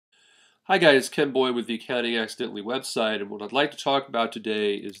Hi guys, Ken Boyd with the Accounting Accidentally website, and what I'd like to talk about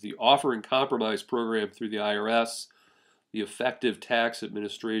today is the Offer and Compromise program through the IRS, the effective tax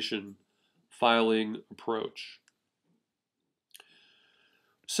administration filing approach.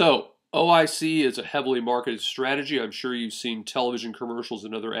 So, OIC is a heavily marketed strategy. I'm sure you've seen television commercials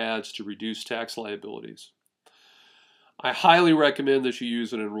and other ads to reduce tax liabilities. I highly recommend that you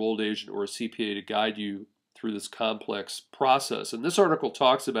use an enrolled agent or a CPA to guide you through this complex process. And this article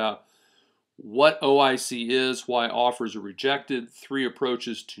talks about what OIC is, why offers are rejected, 3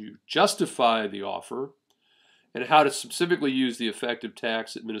 approaches to justify the offer, and how to specifically use the effective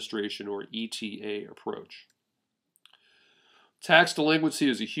tax administration or ETA approach. Tax delinquency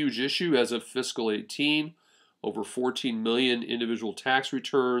is a huge issue as of fiscal 18. Over 14 million individual tax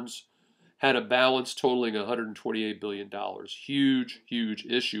returns had a balance totaling $128 billion. Huge, huge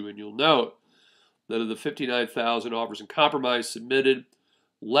issue. And you'll note that of the 59,000 offers and compromise submitted,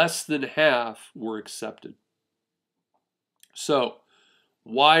 less than half were accepted. So,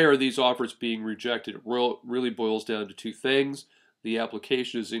 why are these offers being rejected? It really boils down to 2 things. The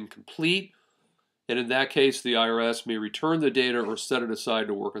application is incomplete, and in that case, the IRS may return the data or set it aside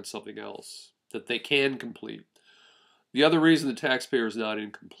to work on something else that they can complete. The other reason the taxpayer is not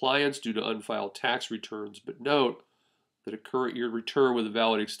in compliance due to unfiled tax returns, but note that a current year return with a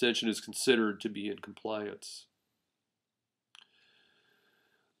valid extension is considered to be in compliance.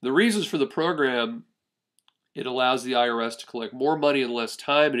 The reasons for the program: it allows the IRS to collect more money in less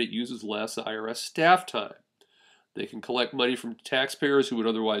time, and it uses less IRS staff time. They can collect money from taxpayers who would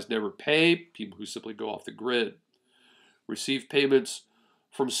otherwise never pay, people who simply go off the grid. Receive payments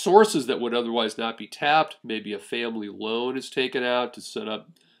from sources that would otherwise not be tapped. Maybe a family loan is taken out to set up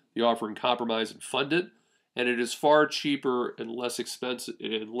the offer and compromise and fund it, and it is far cheaper and less expensive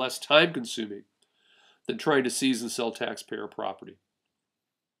and less time consuming than trying to seize and sell taxpayer property.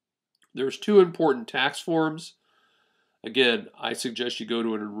 There's 2 important tax forms. Again, I suggest you go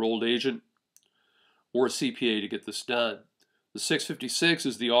to an enrolled agent or a CPA to get this done. The 656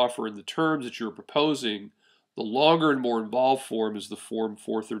 is the offer and the terms that you're proposing. The longer and more involved form is the Form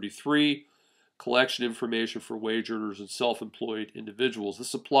 433, collection information for wage earners and self-employed individuals.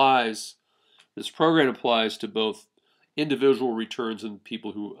 This program applies to both individual returns and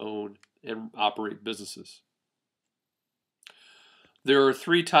people who own and operate businesses. There are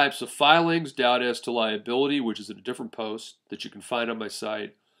 3 types of filings: doubt as to liability, which is in a different post that you can find on my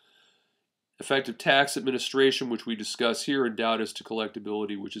site; effective tax administration, which we discuss here; and doubt as to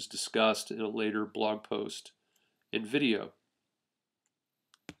collectability, which is discussed in a later blog post and video.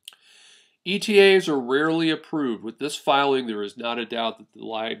 ETAs are rarely approved. With this filing, there is not a doubt that the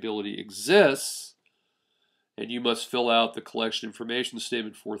liability exists, and you must fill out the collection information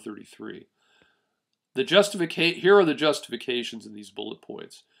statement 433. Here are the justifications in these bullet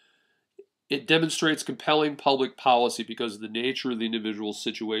points. It demonstrates compelling public policy because of the nature of the individual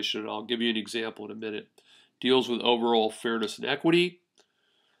situation, and I'll give you an example in a minute. Deals with overall fairness and equity.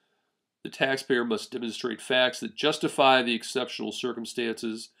 The taxpayer must demonstrate facts that justify the exceptional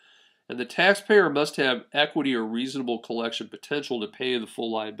circumstances, and the taxpayer must have equity or reasonable collection potential to pay the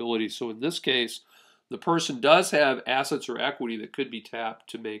full liability. So in this case, the person does have assets or equity that could be tapped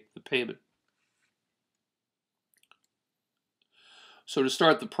to make the payment. So to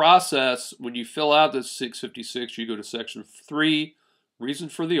start the process, when you fill out this 656, you go to section 3, reason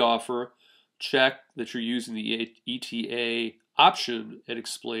for the offer, check that you're using the ETA option, and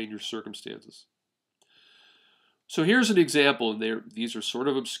explain your circumstances. So here's an example, and these are sort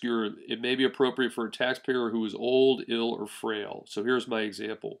of obscure. It may be appropriate for a taxpayer who is old, ill, or frail. So here's my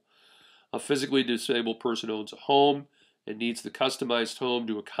example. A physically disabled person owns a home and needs the customized home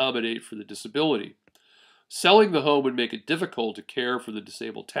to accommodate for the disability. Selling the home would make it difficult to care for the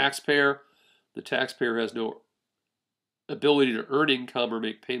disabled taxpayer. The taxpayer has no ability to earn income or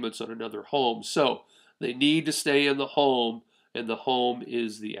make payments on another home. So they need to stay in the home, and the home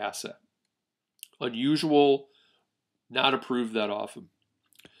is the asset. Unusual, not approved that often.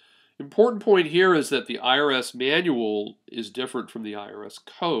 Important point here is that the IRS manual is different from the IRS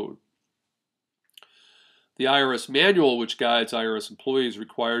code. The IRS manual, which guides IRS employees,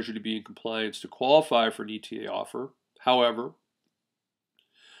 requires you to be in compliance to qualify for an ETA offer. However,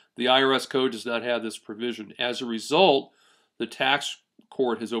 the IRS code does not have this provision. As a result, the tax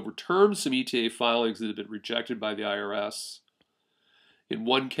court has overturned some ETA filings that have been rejected by the IRS. In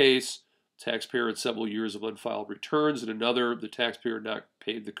one case, the taxpayer had several years of unfiled returns. In another, the taxpayer had not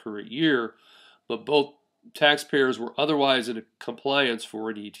paid the current year, but both taxpayers were otherwise in compliance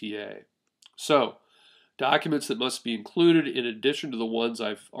for an ETA. So, documents that must be included, in addition to the ones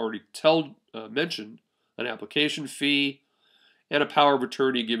I've already mentioned: an application fee, and a power of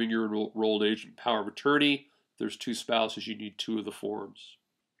attorney giving your enrolled agent power of attorney. If there's 2 spouses, you need 2 of the forms.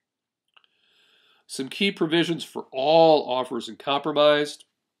 Some key provisions for all offers and compromised.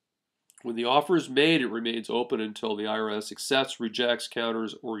 When the offer is made, it remains open until the IRS accepts, rejects,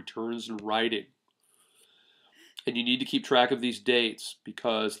 counters, or returns in writing. And you need to keep track of these dates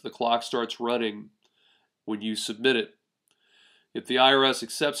because the clock starts running when you submit it. If the IRS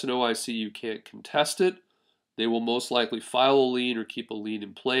accepts an OIC, you can't contest it. They will most likely file a lien or keep a lien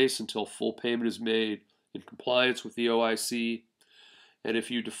in place until full payment is made in compliance with the OIC. And if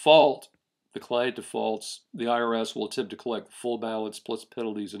you default, the client defaults, the IRS will attempt to collect the full balance plus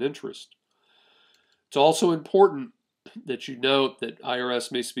penalties and interest. It's also important that you note that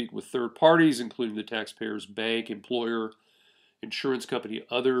IRS may speak with third parties, including the taxpayer's bank, employer, insurance company,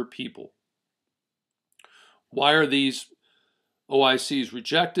 other people. Why are these OICs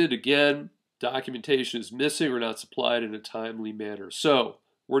rejected? Again, documentation is missing or not supplied in a timely manner. So,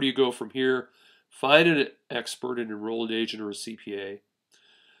 where do you go from here? Find an expert, an enrolled agent, or a CPA.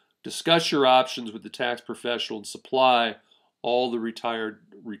 Discuss your options with the tax professional and supply all the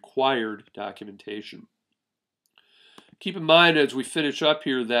required documentation. Keep in mind as we finish up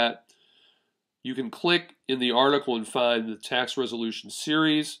here that you can click in the article and find the tax resolution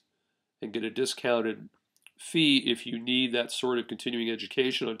series and get a discounted fee if you need that sort of continuing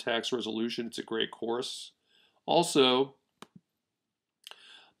education on tax resolution. It's a great course. Also,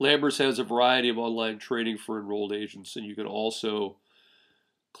 Lambert's has a variety of online training for enrolled agents, and you can also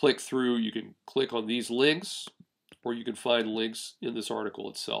click through. You can click on these links, or you can find links in this article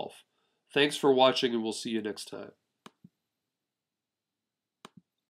itself. Thanks for watching, and we'll see you next time.